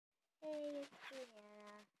it's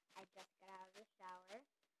Brianna. I just got out of the shower.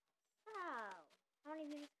 So, how many of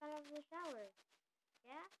you just got out of the shower?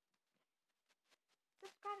 Yeah?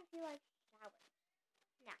 Subscribe if you like showers.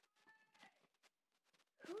 Now,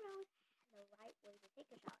 who knows the right way to take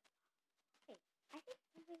a shower? Hey, I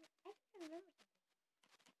remember something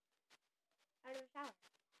out of the shower.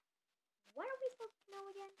 What are we supposed to know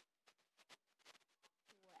again?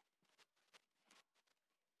 What?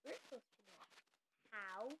 We're supposed to know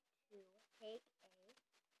how to take a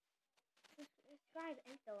subscribe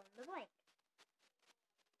and fill in the blank.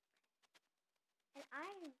 And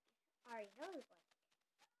I already know the blank.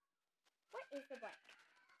 What is the blank?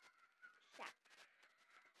 Shower.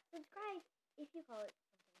 Subscribe if you call it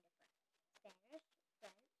something different.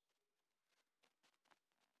 Spanish,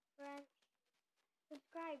 French.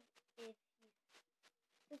 Subscribe if you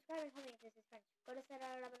subscribe and tell me if this is French. Go to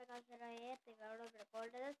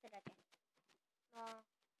No,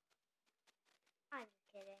 I'm just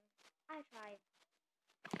kidding. I tried.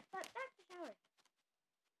 But back to shower.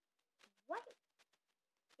 What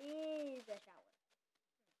is a shower?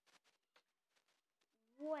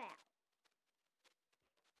 Well,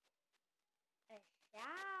 a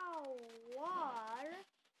shower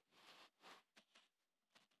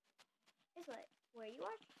is where you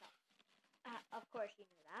wash yourself. Of course you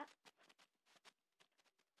knew that.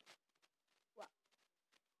 Well,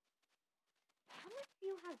 how much do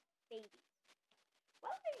you have babies?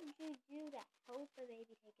 What would you do to help a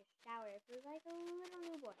baby take a shower if it was like a little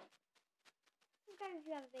newborn? Subscribe if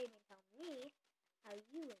you have a baby and tell me how you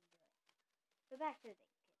would do it. So back to the big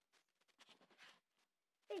kids.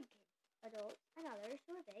 Big kids, adults, and others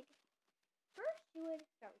who are big. First, you would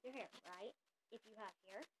start with your hair, right? If you have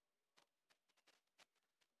hair.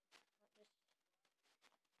 Not just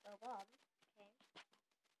a bob, okay?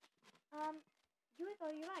 You would go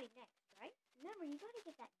to your body next, right? Remember, you gotta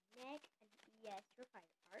get that neck and yes, your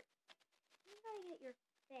private part. You gotta get your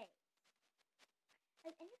face.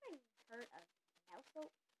 Has anybody heard of nail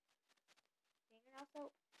soap? Fingernail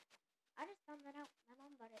soap? I just found that out. My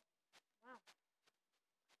mom bought it. Wow.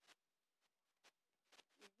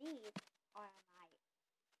 These are my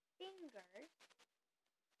fingers.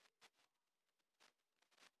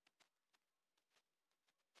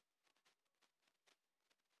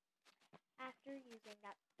 After using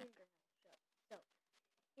that fingernail soap.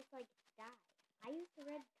 It's like dye. I used the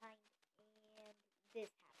red kind and this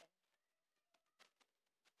happened.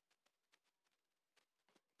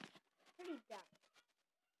 Pretty dumb.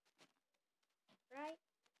 Right?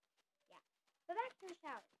 Yeah. So back to the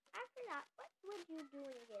shower. After that, what would you do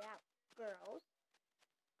when you get out? Girls,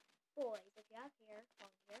 boys, if you have hair,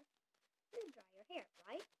 long hair, you dry your hair,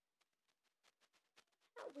 right?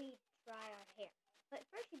 How about we dry our hair? But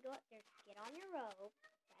first you go up there, get on your robe.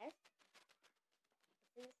 Yes.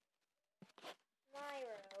 This is my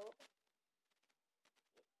robe.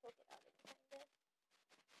 You poke it out kind of.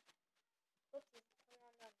 Whoops, it's coming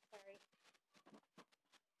on. I'm sorry.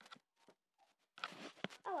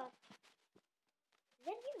 Oh well.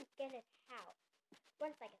 Then you get a towel. 1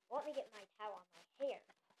 second. Let me get my towel on my hair.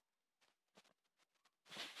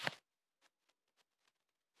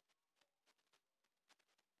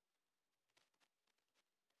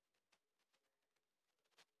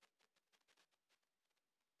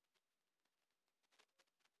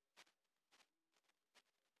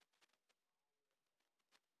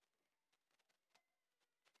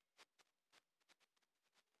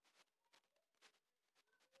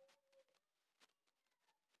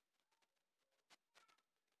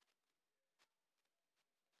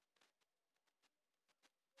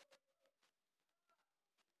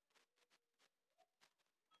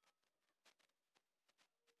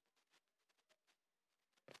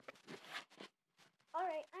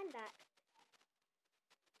 Alright, I'm back.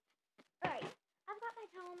 Alright, I've got my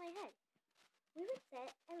towel on my head. We would sit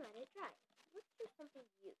and let it dry. Let's do something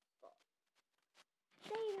useful.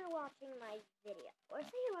 Say you're watching my video, or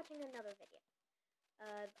say you're watching another video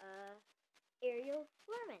of Ariel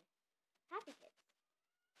Flerman, Happy Kids.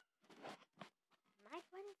 My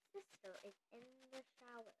twin sister is in the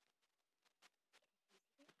shower.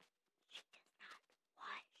 She does not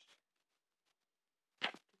wash.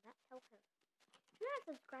 Do not tell her. Do not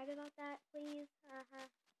subscribe about that, please.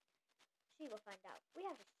 She will find out. We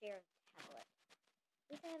have to share a tablet.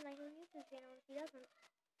 We can have my own YouTube channel if she doesn't.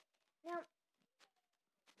 Now,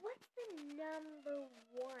 what's the number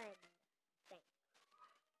one thing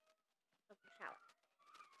of the shower?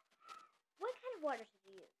 What kind of water should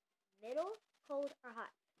you use? Middle, cold, or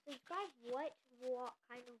hot? Describe what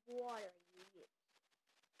kind of water you use.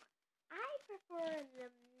 I prefer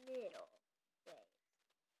the middle ways.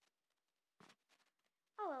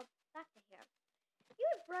 Oh well, back to hair.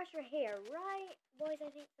 brush your hair, right? Boys, I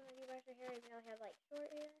think some of you brush your hair even though you have like short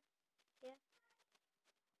hair. Yeah?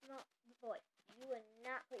 No, boys, you would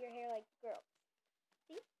not put your hair like girls.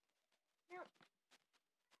 See? Now,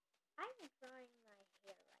 I'm drying my hair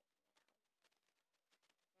right now.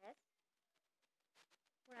 Yes?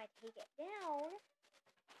 When I take it down,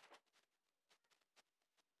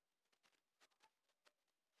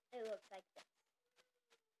 it looks like this.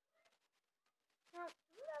 Now,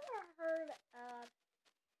 have you ever heard of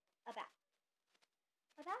a bath?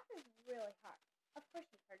 A bath is really hard. Of course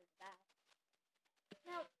you've heard of a bath.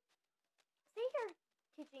 Now, say you're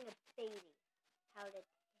teaching a baby how to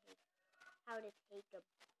take a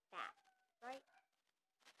bath, right?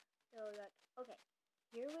 So like, okay,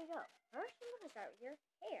 here we go. First I'm gonna start with your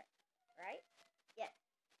hair, right? Yes.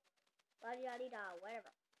 La di da di da,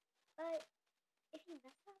 whatever. But if you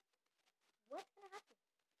mess up, what's gonna happen?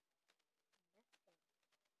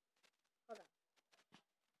 Hold on.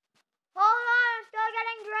 Hold on, I'm still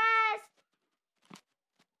getting dressed!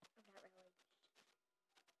 I'm not really.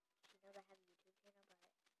 She knows I have a YouTube channel, but I'm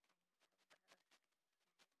not telling her.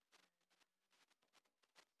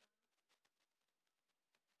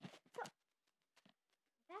 So,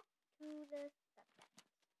 back to the subject.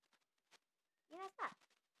 You messed up.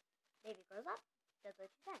 Baby grows up, does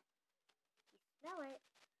what you said. You smell it.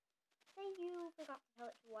 Say you forgot to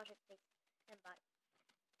tell it to wash its face and body.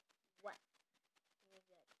 What? You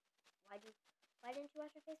good. Why didn't you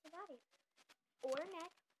wash your face and body? Or neck.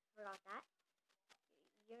 Forgot that.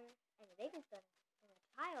 And the baby's gonna, and a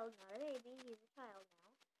child, not a baby, he's a child now.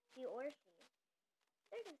 He or she.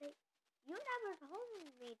 They're gonna say, you never told me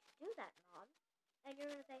to do that, Mom. And you're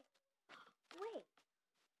gonna say, wait,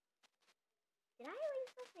 did I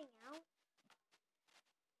leave something out?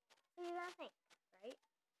 So you're gonna think, right?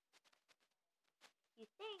 You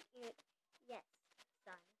think, yes,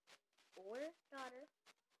 son or daughter,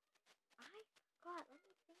 I forgot, let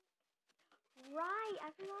me think. Right,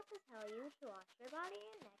 I forgot to tell you to wash your body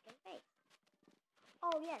and neck and face.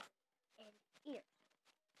 Oh, yes, and ears.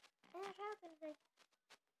 And the child's gonna say,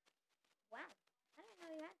 wow, I didn't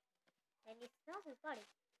know you had. And he smells his body.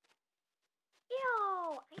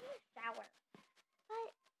 Ew, I need a shower.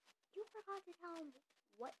 But you forgot to tell him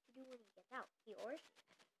what to do when he gets out, he or she.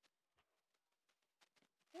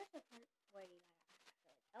 Here's the part where you gotta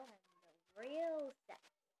actually tell him the real steps.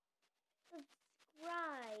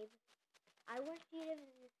 Subscribe. I want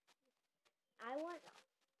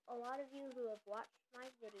a lot of you who have watched my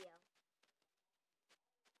video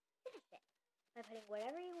finish it by putting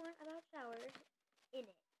whatever you want about showers in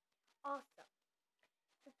it. Also,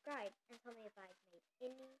 subscribe and tell me if I've made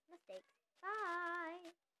any mistakes.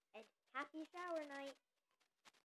 Bye! And happy shower night!